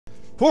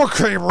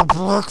Okay, we're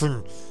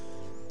working.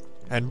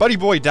 And Buddy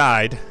Boy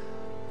died.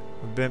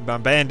 My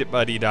bandit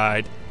buddy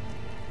died.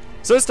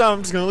 So this time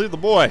I'm just gonna leave the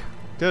boy,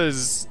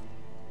 because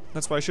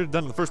that's what I should have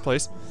done in the first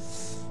place.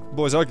 The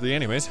boy's ugly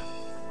anyways.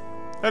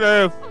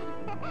 Hello.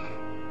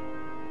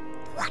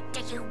 What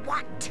do you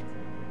want?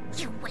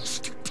 You wish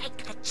to take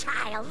the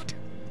child?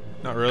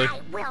 Not really. I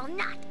will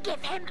not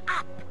give him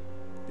up.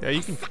 Yeah,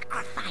 you can.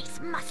 Sacrifice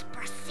must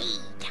proceed.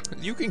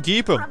 You can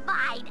keep him.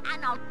 Provide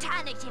an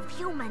alternative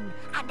human,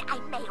 and I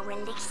may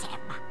release him.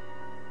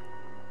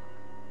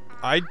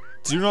 I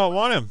do not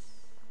want him.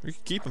 You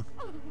can keep him.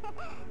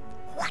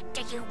 What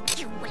do you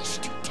wish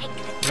to take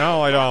the child?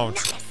 No, I don't.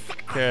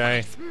 Okay.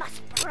 Okay.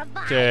 Must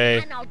provide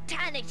Okay. an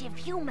alternative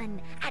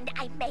human, and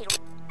I may.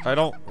 I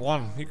don't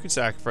want him. You can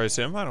sacrifice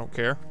him. I don't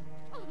care.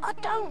 I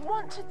don't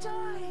want to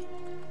die.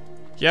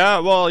 Yeah,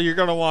 well, you're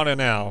gonna want it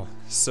now.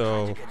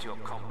 So.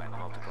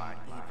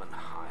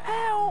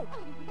 Help!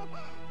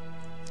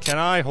 Can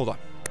I? Hold on.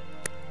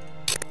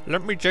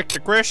 Let me check the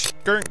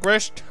current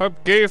quest.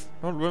 Hub gave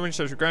old woman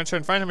says your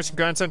grandson. Find the missing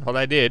grandson. Well,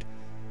 I did.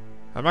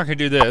 I'm not gonna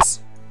do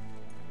this.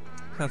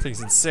 That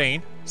thing's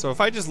insane. So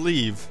if I just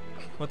leave,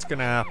 what's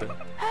gonna happen?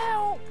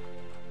 Help!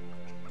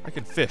 I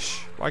can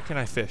fish. Why can't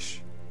I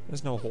fish?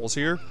 There's no holes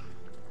here. Can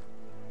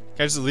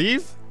I just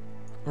leave?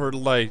 Or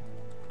like,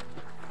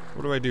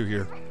 what do I do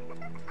here?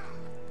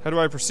 How do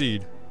I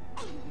proceed?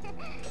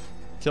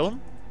 Kill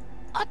him?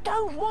 I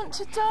don't want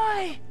to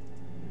die.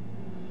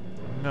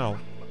 No.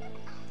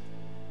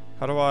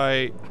 How do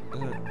I?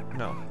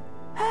 No.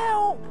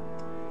 Help!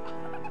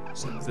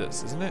 It's like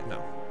this, isn't it?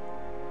 No.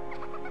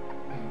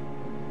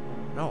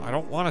 No, I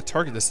don't want to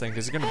target this thing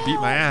because it's gonna beat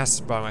my ass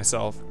by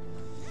myself.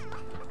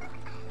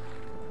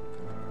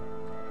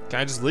 Can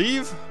I just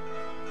leave?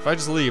 If I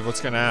just leave,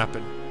 what's gonna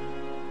happen?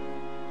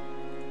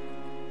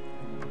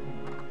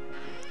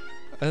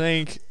 I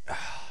think.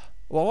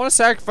 Well, I want to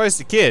sacrifice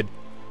the kid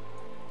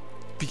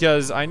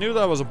because I knew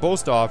that was a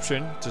boast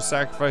option to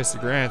sacrifice the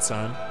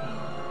grandson.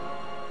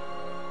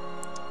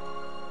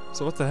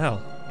 So what the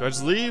hell? Do I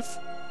just leave?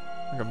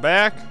 And come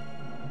back?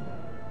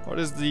 What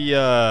is the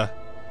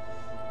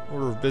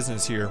order of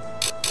business here?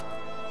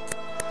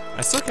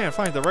 I still can't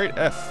find the right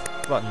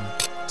F button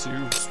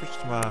to switch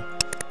to my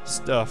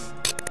stuff.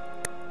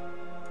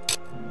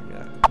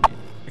 Yeah.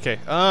 Okay,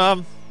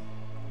 I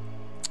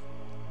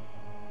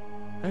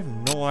have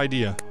no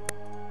idea.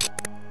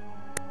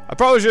 I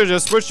probably should have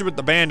just switched it with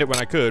the bandit when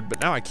I could, but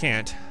now I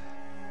can't.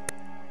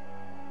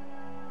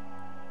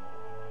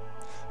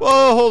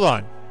 Whoa, hold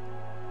on.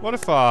 What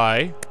if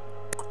I...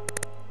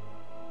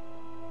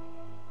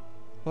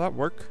 Will that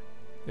work?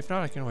 If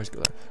not, I can always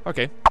go there.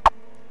 Okay.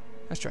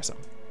 Let's try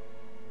something.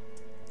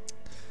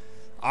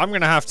 I'm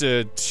gonna have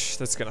to...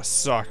 That's gonna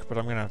suck, but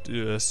I'm gonna have to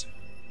do this.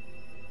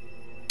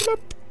 Bloop.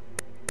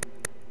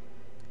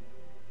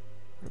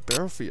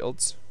 Barrow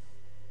Fields.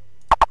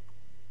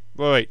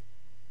 Wait.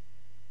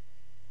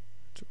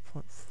 To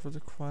point for the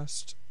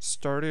quest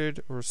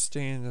started or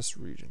stay in this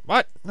region.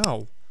 What?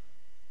 No.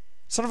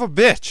 Son of a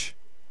bitch.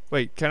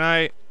 Wait, can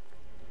I...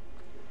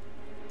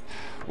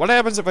 What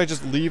happens if I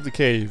just leave the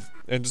cave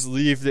and just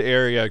leave the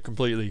area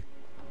completely?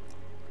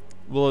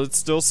 Will it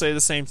still say the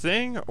same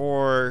thing?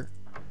 Or...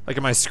 Like,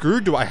 am I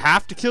screwed? Do I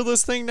have to kill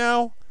this thing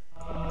now?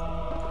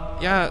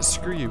 Yeah,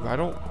 screw you. I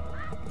don't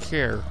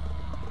care.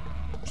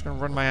 I'm just gonna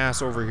run my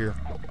ass over here.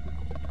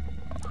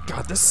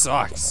 God, this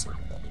sucks.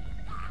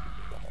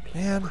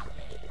 Man.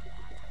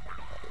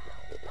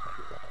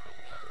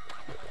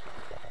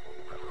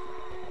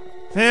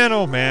 Man,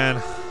 oh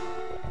man.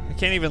 I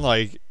can't even,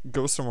 like,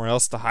 go somewhere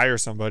else to hire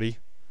somebody.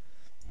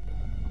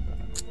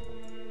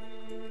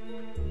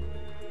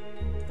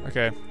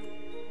 Okay.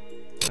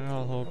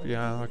 I'll hope,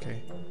 yeah,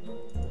 okay.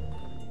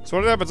 So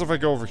what happens if I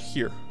go over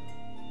here?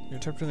 You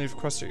attempt to leave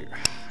quest here.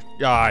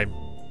 Yeah,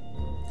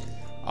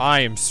 I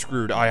am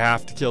screwed. I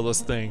have to kill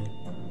this thing.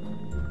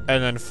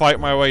 And then fight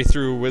my way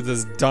through with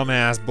this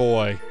dumbass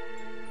boy.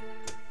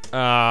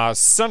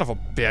 Son of a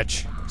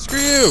bitch. Screw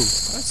you! I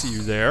see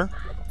you there.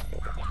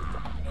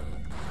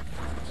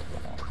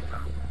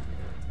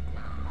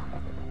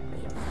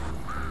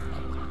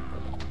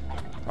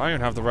 I don't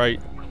even have the right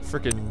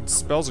freaking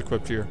spells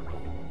equipped here.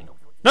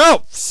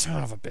 No!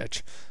 Son of a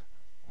bitch.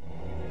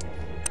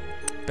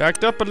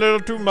 Backed up a little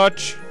too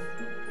much.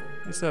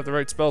 At least I have the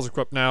right spells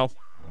equipped now.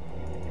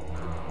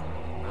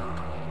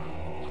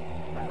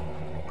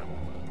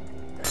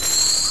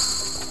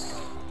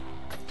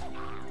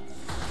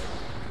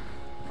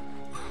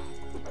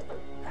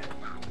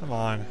 Come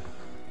on.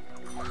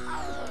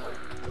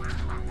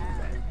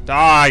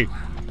 Die!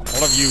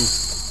 All of you.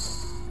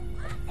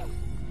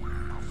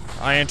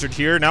 I entered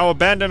here, now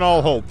abandon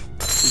all hope.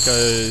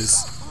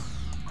 Because...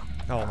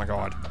 Oh my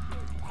god.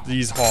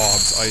 These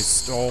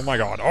hobs, oh my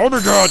god. Oh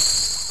my god!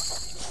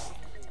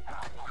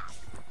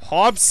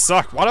 Hobs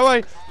suck.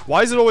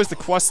 Why is it always the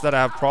quests that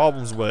I have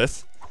problems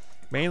with?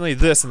 Mainly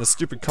this and the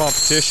stupid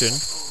competition.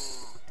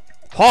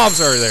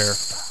 Hobs are there!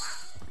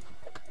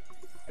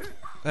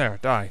 There,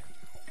 die.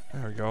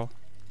 There we go.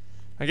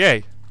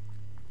 Okay.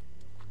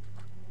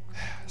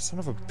 Son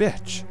of a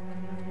bitch.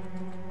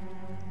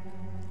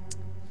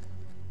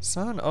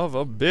 Son of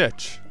a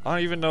bitch. I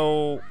don't even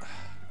know.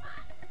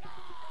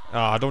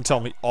 Ah, don't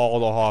tell me all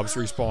the hobs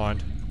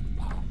respawned.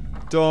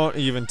 Don't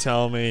even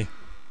tell me.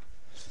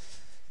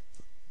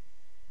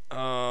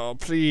 Oh,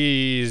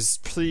 please.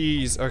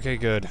 Please. Okay,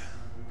 good.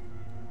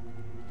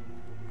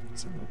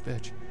 Son of a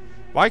bitch.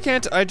 Why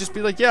can't I just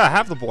be like, yeah,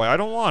 have the boy. I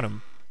don't want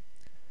him.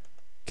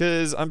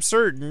 Because I'm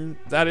certain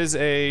that is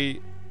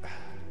a...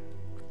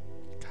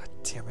 God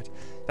damn it.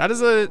 That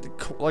is a,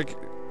 like,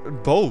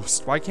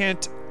 boast. Why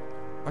can't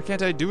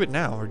I do it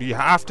now? Or do you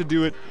have to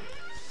do it?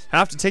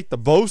 Have to take the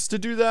boast to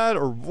do that?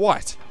 Or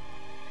what?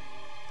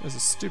 This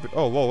is stupid.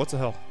 Oh, whoa, what the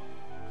hell?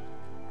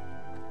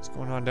 What's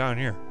going on down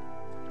here?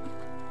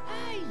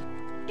 Hey,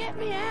 get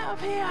me out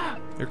of here!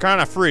 You're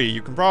kind of free.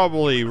 You can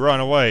probably run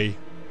away.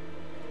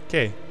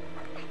 Okay.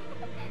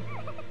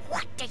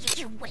 What do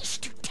you wish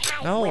to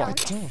tell? No, Will I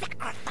the don't.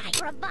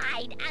 sacrifice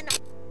provide an...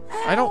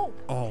 I don't.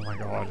 Oh my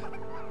god.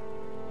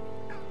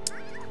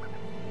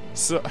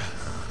 So.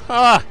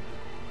 Ah!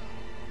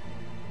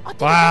 I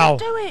didn't Wow. want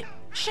to do it!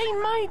 She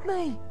made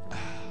me!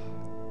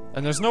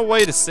 And there's no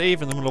way to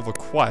save in the middle of a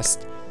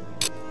quest.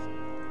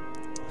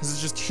 This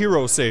is just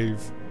hero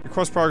save. Your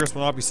quest progress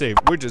will not be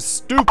saved, which is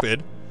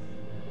stupid.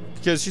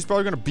 Because she's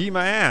probably gonna beat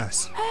my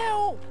ass.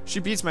 Help! She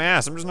beats my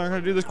ass. I'm just not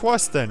gonna do this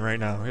quest then right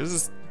now. This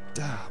is.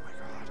 Oh my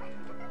god.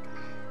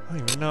 I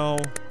don't even know.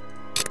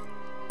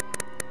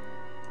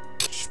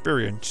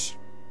 Experience.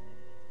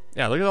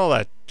 Yeah, look at all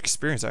that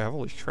experience I have.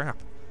 Holy crap.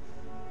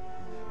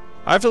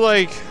 I have to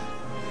like.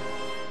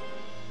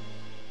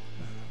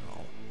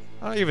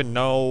 I don't even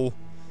know.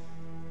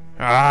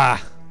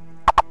 Ah.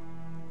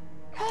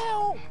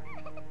 Help!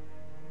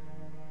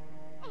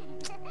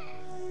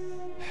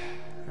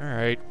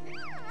 Alright.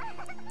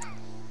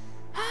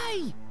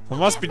 Hey! Well,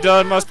 must be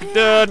done, must be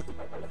done.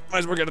 Might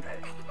as well get a...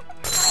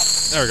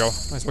 There we go.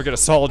 Might as well get a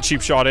solid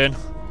cheap shot in.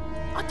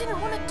 I didn't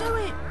want to do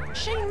it!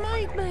 She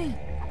made me!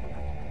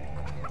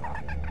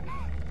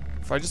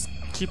 If I just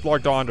keep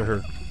logged on to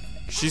her,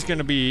 she's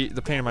gonna be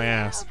the pain in my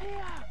ass. Out of here.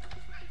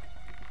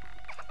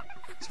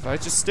 So if I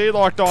just stay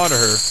locked on to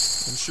her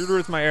and shoot her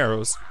with my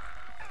arrows,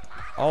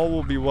 all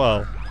will be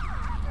well.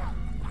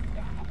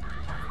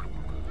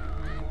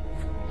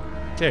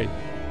 Okay.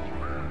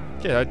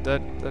 Okay,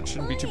 that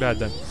shouldn't be too bad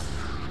then.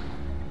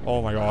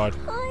 Oh my god.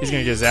 He's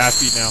gonna get his ass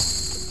beat now.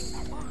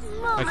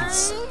 I can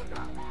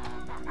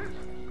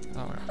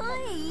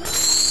Alright.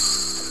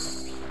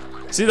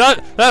 See,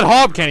 that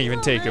hob can't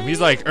even take him. He's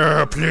like,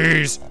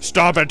 please,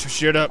 stop it,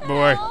 shut up,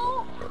 boy.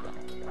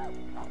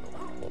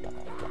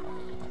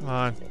 Come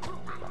on.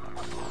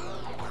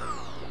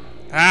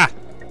 Ah!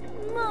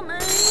 Mummy!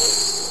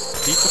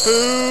 Eat the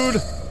food!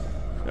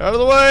 Get out of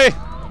the way!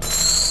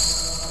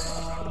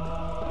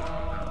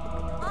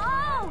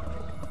 Oh!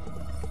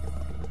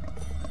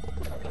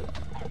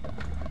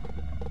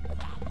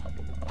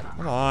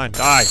 Come on,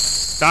 die!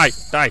 Die!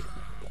 Die!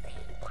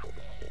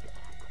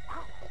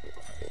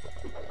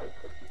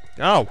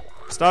 No!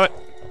 Stop it!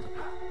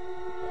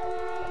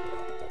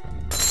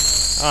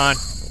 Come on.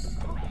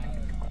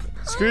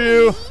 Screw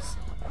you!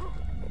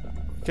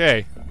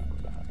 Okay.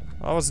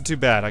 That wasn't too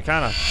bad. I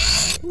kinda...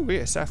 Ooh,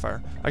 yeah,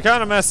 sapphire. I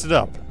kinda messed it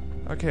up.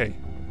 Okay.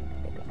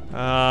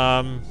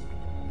 Now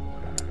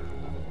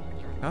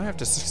I have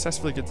to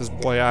successfully get this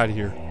boy out of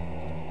here.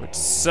 Which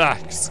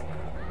sucks.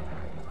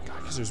 God,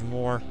 because there's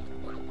more.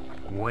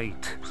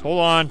 Wait. So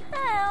hold on.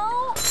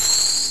 Help!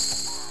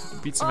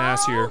 Beat some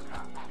ass here.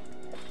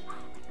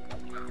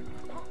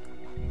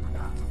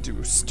 Do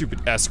a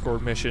stupid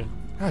escort mission.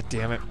 God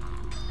damn it.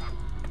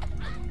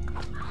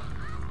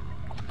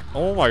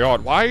 Oh my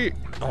god, why?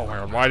 Oh my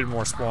god, why did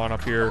more spawn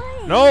up here?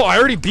 No, I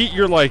already beat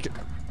your, like,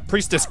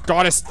 priestess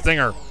goddess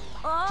thinger.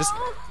 Just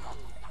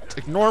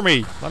ignore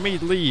me. Let me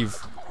leave.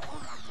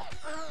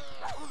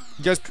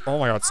 You guys, oh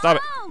my god, stop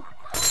it.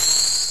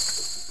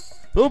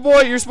 Little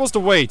boy, you're supposed to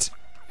wait.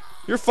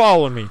 You're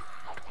following me.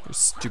 You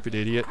stupid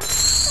idiot.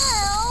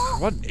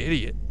 What an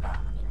idiot.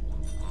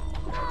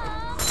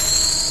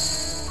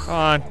 Come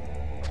on.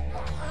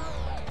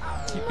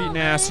 Keep beating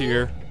ass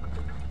here.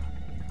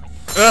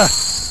 Ugh.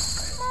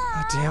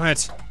 God damn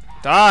it.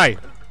 Die.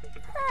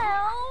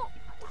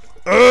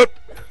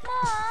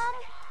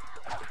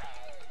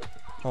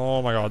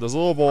 Oh my god, this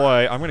little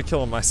boy, I'm gonna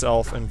kill him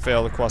myself and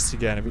fail the quest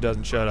again if he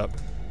doesn't shut up.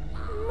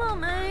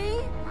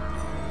 Mummy!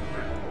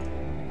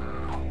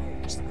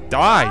 Just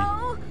die.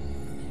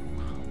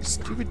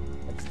 Stupid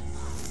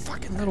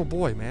fucking little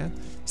boy, man.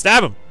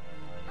 Stab him.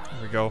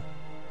 There we go.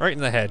 Right in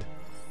the head.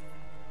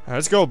 Alright,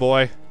 let's go,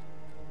 boy.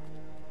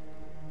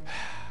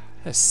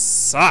 This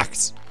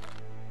sucks.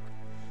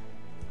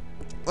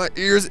 My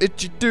ears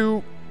itchy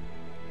too.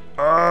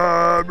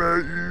 Ah, my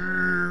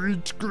ear,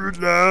 it's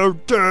good now,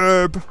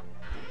 tab.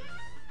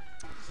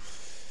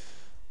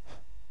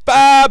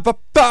 Ba ba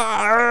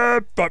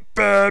ba ba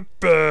ba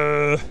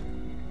ba.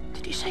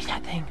 Did you see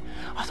that thing?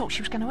 I thought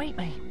she was going to eat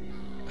me.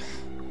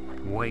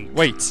 Wait.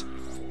 Wait.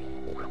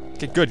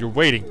 Okay, good, you're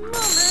waiting. Mummy!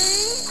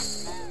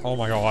 Oh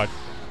my god.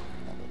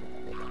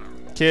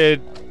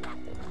 Kid,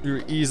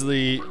 you're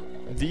easily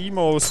the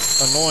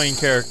most annoying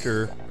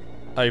character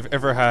I've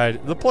ever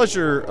had the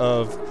pleasure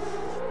of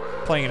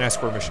playing an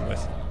escort mission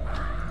with.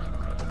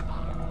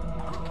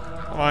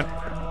 Come on.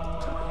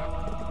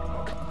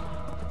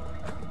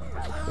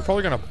 They're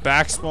probably gonna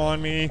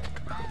backspawn me.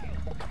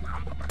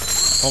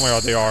 Oh my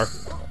god, they are.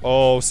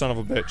 Oh, son of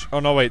a bitch. Oh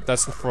no, wait,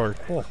 that's the floor.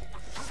 Oh.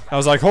 I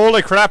was like,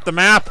 holy crap, the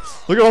map!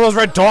 Look at all those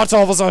red dots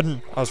all of a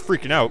sudden! I was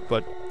freaking out,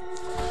 but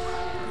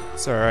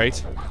it's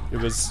alright. It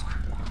was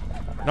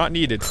not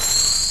needed.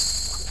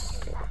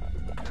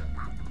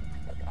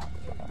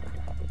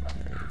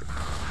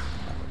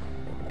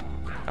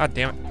 God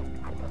damn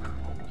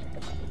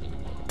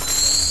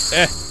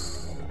it.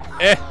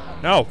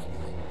 No.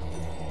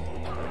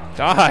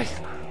 Die.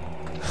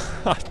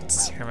 God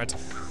damn it.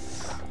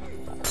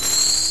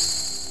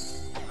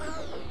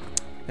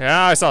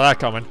 Yeah, I saw that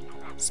coming.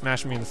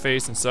 Smashing me in the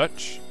face and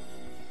such.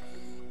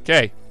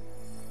 Okay.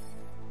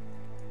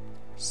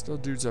 Still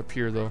dudes up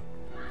here, though.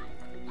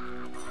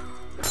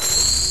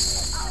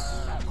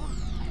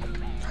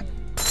 God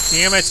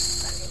damn it.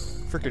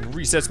 Freaking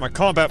resets my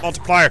combat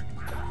multiplier.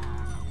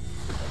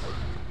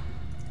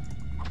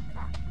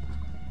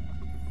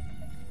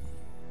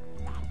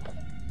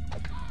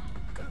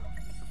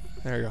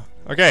 There you go.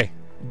 Okay.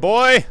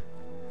 Boy!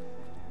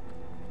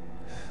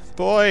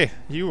 Boy,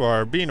 you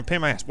are being a pain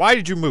in my ass. Why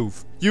did you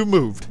move? You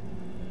moved.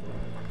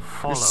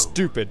 Follow. You're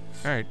stupid.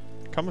 Alright,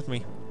 come with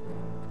me.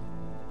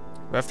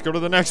 We have to go to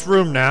the next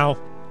room now.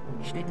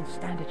 She didn't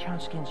stand a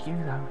chance against you,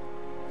 though.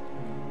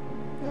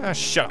 Ah,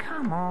 shut up.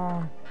 Come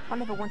on. I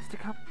never wanted to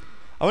come.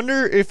 I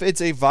wonder if it's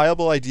a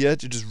viable idea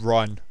to just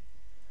run.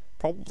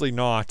 Probably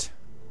not.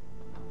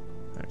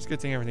 Alright, it's a good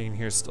thing everything in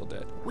here is still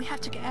dead. We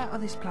have to get out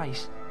of this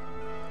place.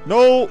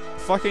 No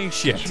fucking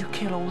shit. Did you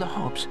kill all the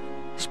hobs?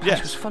 This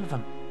place was full of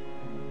them.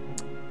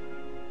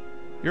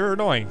 You're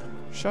annoying.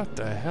 Shut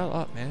the hell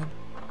up, man.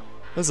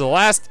 This is the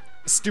last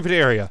stupid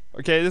area.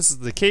 Okay, this is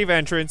the cave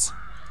entrance.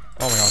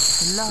 Oh my god.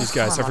 These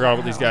guys. I forgot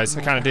about these guys.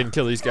 I kind of didn't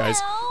kill these guys.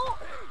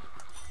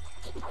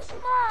 Mom!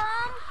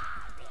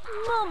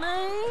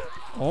 Mommy!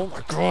 Oh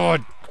my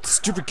god.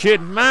 Stupid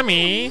kid.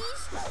 Mommy!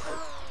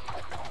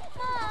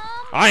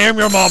 I am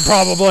your mom,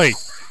 probably!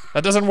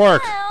 That doesn't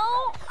work.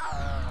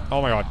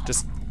 Oh my god.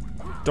 Just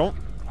don't.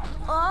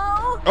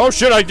 Oh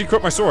shit, I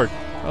equipped my sword.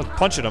 I was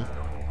punching him.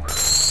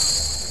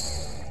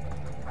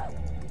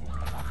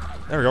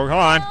 There we go, come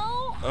on.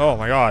 Oh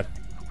my god.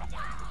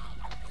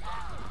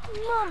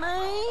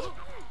 Mommy!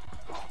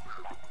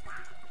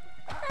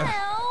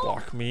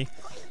 Block me.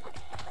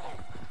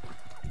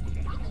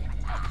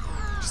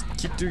 Just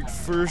keep doing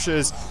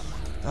foolishes.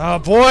 Oh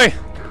boy!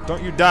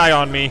 Don't you die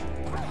on me.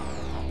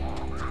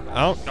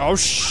 Oh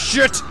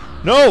shit!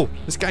 No!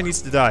 This guy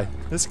needs to die.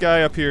 This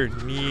guy up here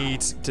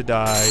needs to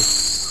die.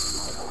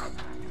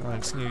 I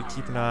just need to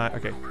keep an eye.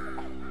 Okay.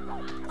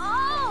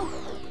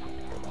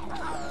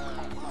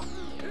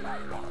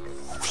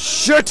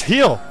 Shit!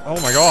 Heal! Oh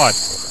my god.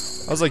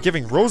 I was like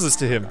giving roses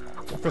to him.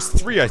 Press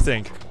 3, I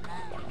think.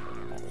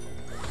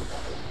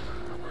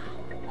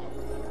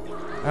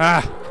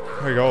 Ah!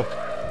 There we go.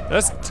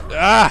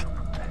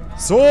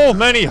 So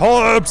many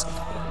herbs!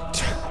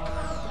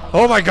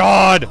 Oh my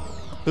god!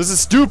 This is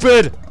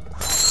stupid!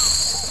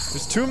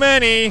 There's too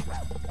many!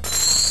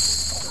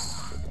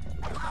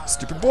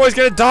 Stupid boy's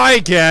gonna die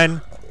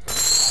again!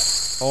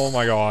 Oh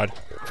my god.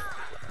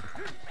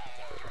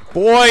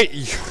 Boy!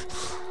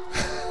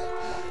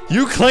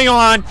 You cling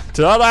on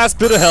to that last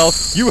bit of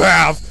health you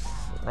have,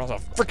 or else I'll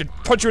frickin'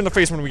 punch you in the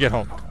face when we get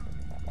home.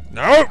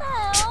 No!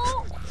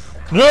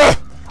 No!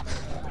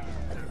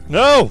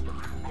 No!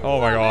 Oh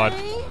my god.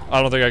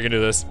 I don't think I can do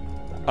this.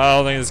 I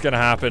don't think this is gonna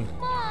happen.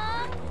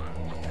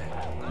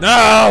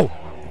 No!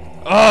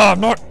 Oh, I'm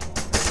not.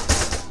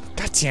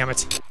 God damn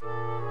it.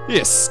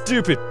 You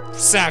stupid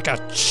sack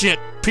of shit,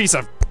 piece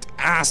of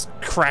ass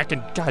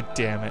cracking. God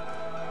damn it.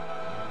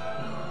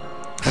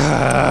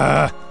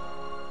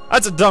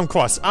 That's a dumb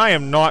quest. I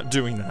am not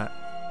doing that.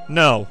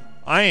 No,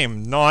 I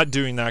am not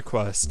doing that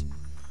quest.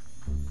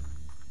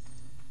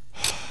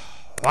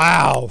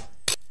 Wow.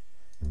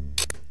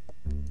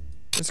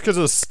 It's because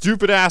of the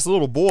stupid ass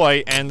little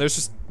boy, and they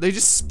just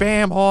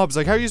spam hobs.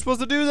 Like, how are you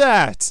supposed to do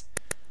that?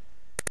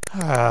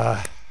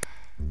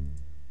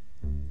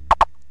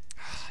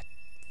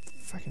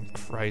 Fucking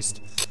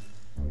Christ.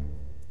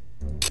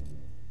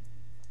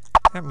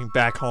 Get me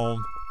back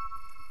home.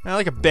 I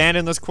like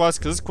abandon this quest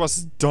because this quest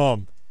is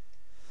dumb.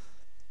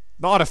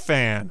 Not a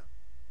fan.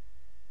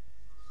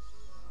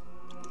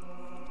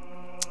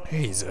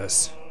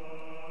 Jesus.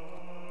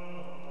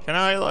 Can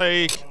I,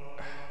 like...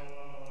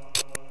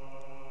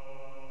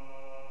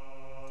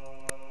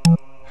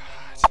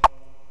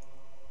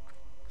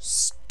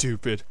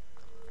 Stupid.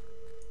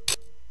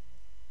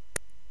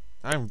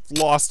 I've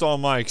lost all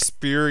my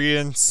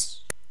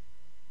experience.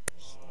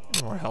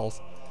 More health.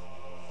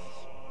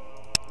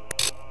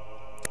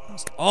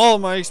 Lost all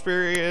my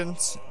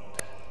experience.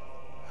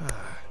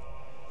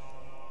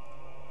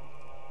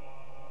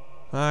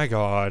 My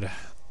god.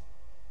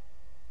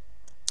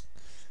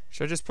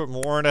 Should I just put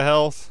more into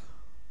health?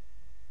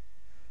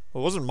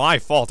 Well, it wasn't my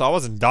fault. I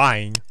wasn't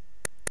dying.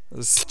 It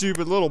was the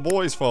stupid little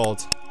boy's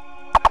fault.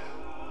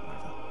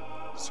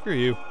 Screw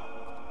you.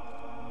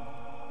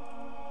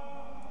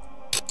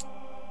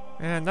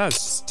 Man, that's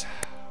just...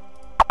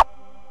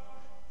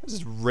 This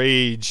is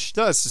rage.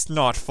 That's just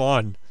not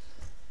fun.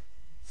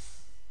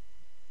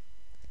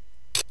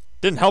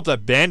 Didn't help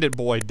that bandit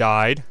boy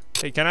died.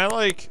 Hey, can I,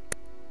 like...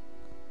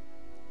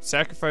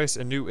 sacrifice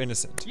a new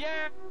innocent?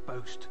 Yeah.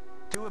 Boast.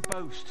 Do a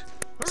boast.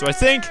 So I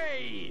think...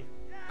 Hooray!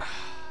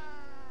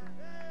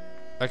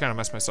 I kind of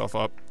messed myself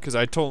up. Because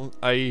I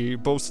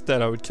boasted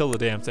that I would kill the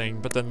damn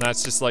thing. But then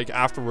that's just like,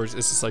 afterwards,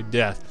 it's just like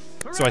death.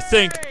 So I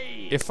think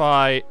if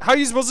I... How are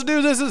you supposed to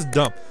do this? This is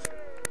dumb.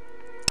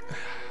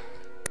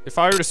 If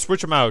I were to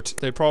switch them out,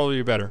 they'd probably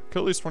be better.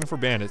 Kill at least 24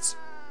 bandits.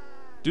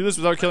 Do this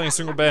without killing a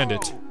single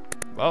bandit.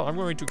 Well, I'm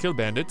going to kill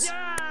bandits.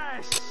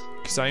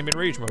 Because I am in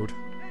rage mode.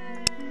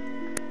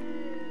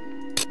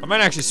 I might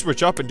actually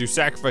switch up and do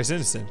sacrifice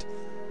innocent.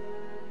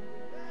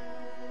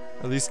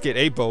 At least get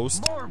a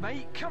boast. More,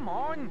 mate. Come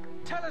on.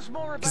 Tell us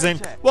more about then,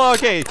 it. well,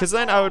 okay, because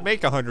then I would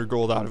make 100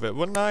 gold out of it,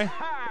 wouldn't I?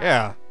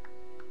 Yeah.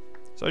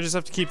 So I just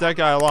have to keep that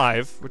guy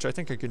alive, which I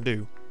think I can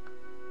do.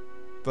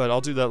 But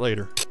I'll do that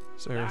later.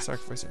 So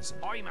sacrifice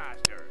innocent. I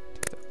master.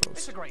 Take that boast.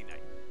 It's a great name.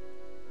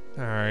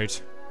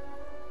 Alright.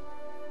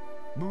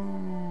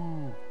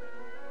 Boo.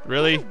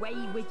 Really? Away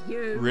with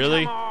you.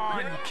 Really? Come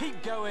on.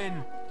 Keep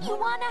going. You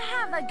wanna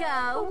have a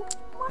go?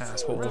 What's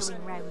Assholes. he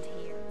doing round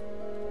here?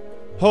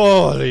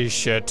 Holy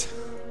shit.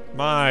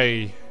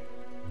 My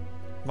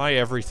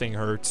everything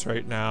hurts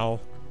right now.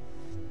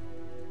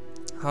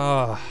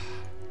 Ah.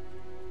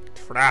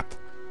 Crap.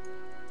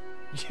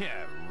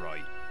 Yeah,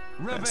 right.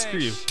 Yeah, Rubbish. screw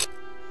you.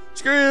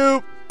 Screw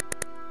you!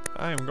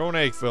 I am going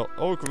to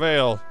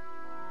Oakvale.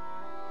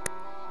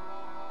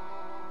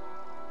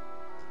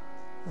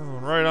 I'm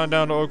going right on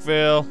down to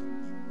Oakvale.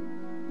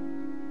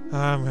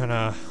 I'm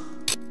gonna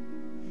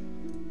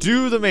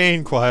do the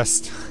main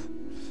quest.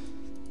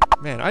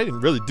 Man, I didn't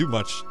really do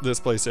much this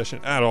play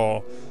session at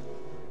all.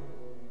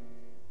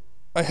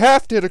 I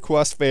half did a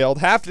quest, failed.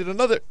 Half did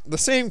the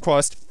same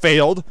quest,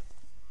 failed.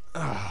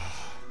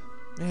 Ah,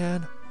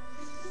 man.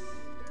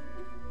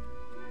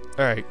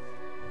 Alright.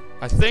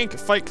 I think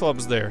Fight Club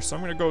is there, so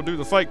I'm gonna go do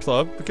the Fight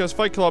Club, because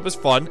Fight Club is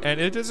fun,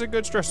 and it is a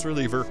good stress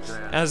reliever,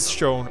 as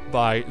shown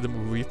by the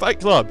movie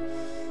Fight Club.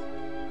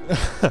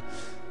 That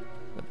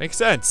makes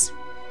sense.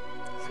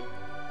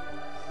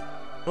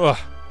 Ugh,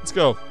 let's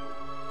go.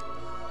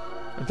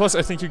 And plus,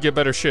 I think you get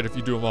better shit if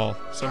you do them all,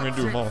 so I'm gonna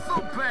do them all.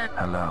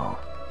 Hello,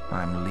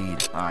 I'm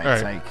lead. I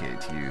Alright. take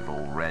it you've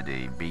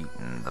already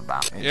beaten the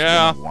battle. It's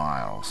Yeah. been a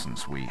while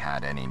since we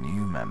had any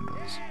new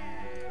members.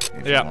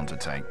 If Yeah. you want to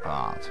take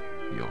part,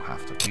 you'll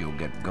have to. You'll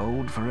get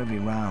gold for every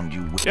round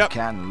you Yep.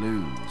 can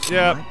lose.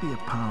 Yep. You might be a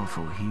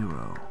powerful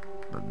hero,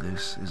 but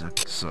this is a.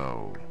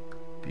 So,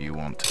 do you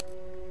want to?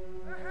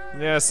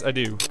 Yes, I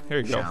do. Here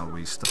you go. Shall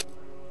we start?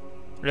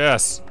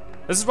 Yes.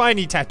 This is why I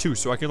need tattoos,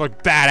 so I can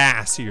look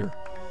badass here.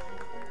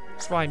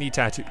 That's why I need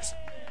tattoos.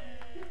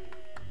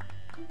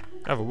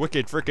 I have a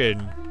wicked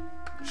frickin'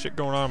 shit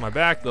going on my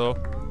back, though.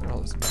 All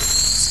those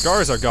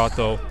scars I got,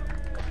 though.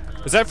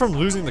 Is that from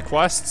losing the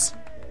quests?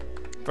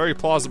 Very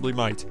plausibly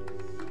might.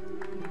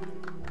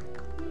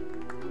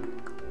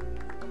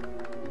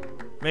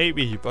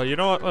 Maybe, but you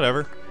know what?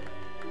 Whatever.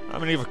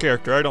 I'm an evil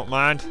character. I don't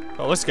mind.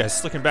 Oh, this guy's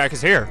slicking back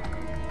his hair.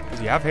 Does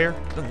he have hair?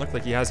 Doesn't look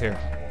like he has hair.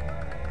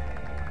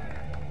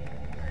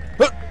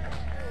 Huh!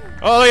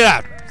 Oh, look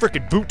at that!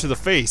 Frickin' boot to the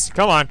face.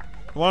 Come on.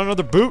 You want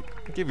another boot?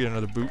 I'll give you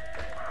another boot.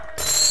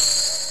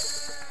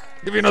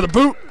 Give you another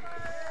boot!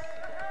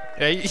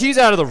 Yeah, he's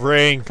out of the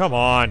ring. Come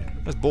on.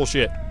 That's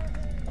bullshit.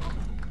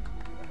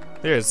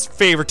 There's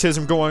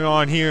favoritism going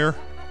on here.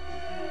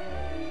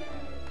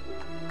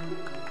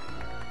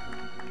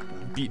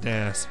 Beating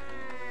ass.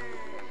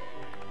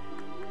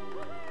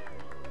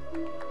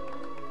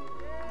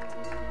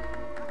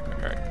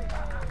 Alright.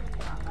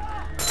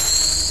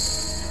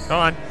 Come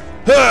on.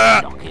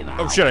 Ah!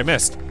 Oh shit, I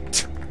missed.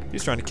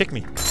 He's trying to kick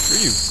me. Screw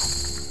you.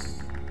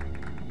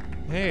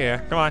 Yeah,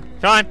 come on.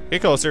 Come on.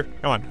 Get closer.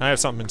 Come on. I have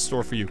something in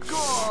store for you.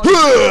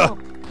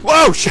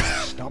 Whoa! Shit.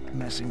 Stop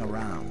messing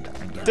around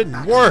and get Didn't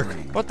back in the work.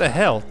 ring. What the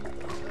hell?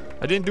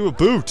 I didn't do a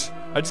boot.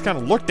 I just kind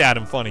of looked at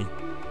him funny.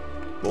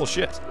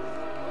 Bullshit.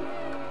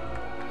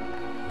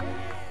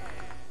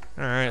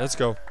 Alright, let's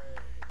go.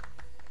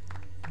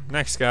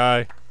 Next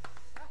guy.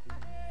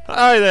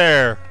 Hi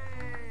there.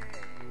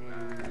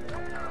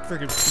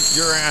 Freaking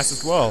your ass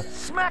as well.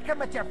 Smack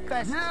him at your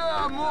fist.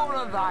 Yeah, more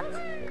of that.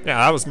 Yeah,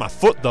 that was my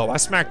foot though. I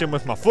smacked him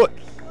with my foot.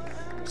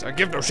 So I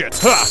give no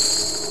shits. Ha!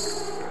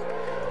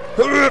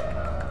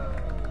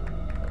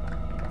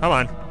 Come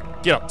on.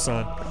 Get up,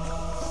 son.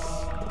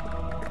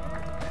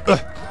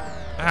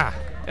 Ah.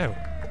 Ew.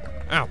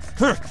 Ow.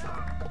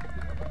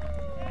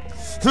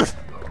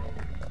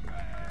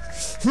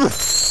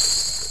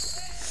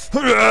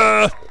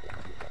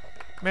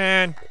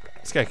 Man,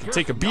 this guy can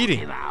take a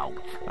beating.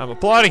 I'm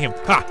applauding him.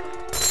 Ha!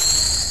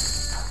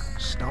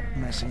 Stop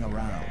messing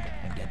around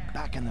and get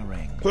back in the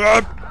ring.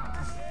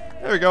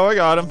 There we go, I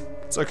got him.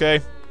 It's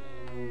okay.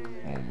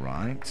 All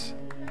right,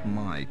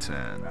 my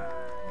turn.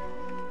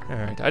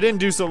 Alright, I didn't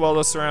do so well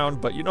this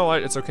round, but you know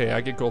what? It's okay.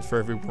 I get gold for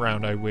every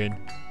round I win.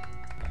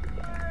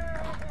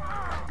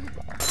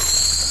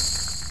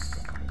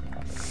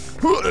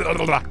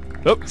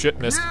 Oh, shit,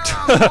 missed.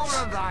 Yeah, more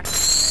of that.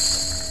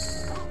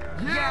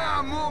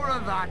 Yeah, more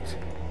of that.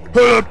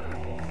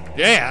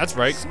 Yeah, that's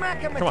right. Smack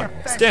him Come with on,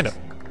 your fist. stand up.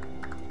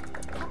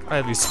 I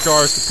have these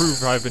scars to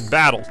prove I've been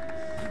battled.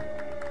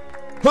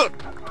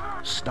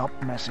 Stop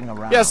messing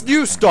around. Yes, you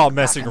and stop get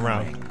messing back in the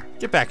around. ring.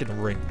 Get back in the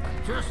ring.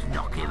 Just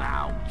knock him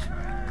out.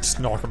 Just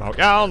knock him out.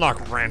 Yeah, I'll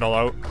knock Randall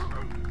out.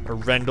 Or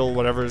Rendell,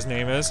 whatever his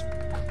name is.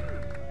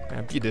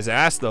 I beat his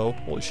ass, though.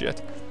 Holy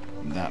shit.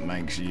 That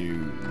makes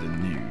you the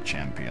new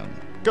champion.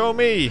 Go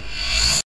me!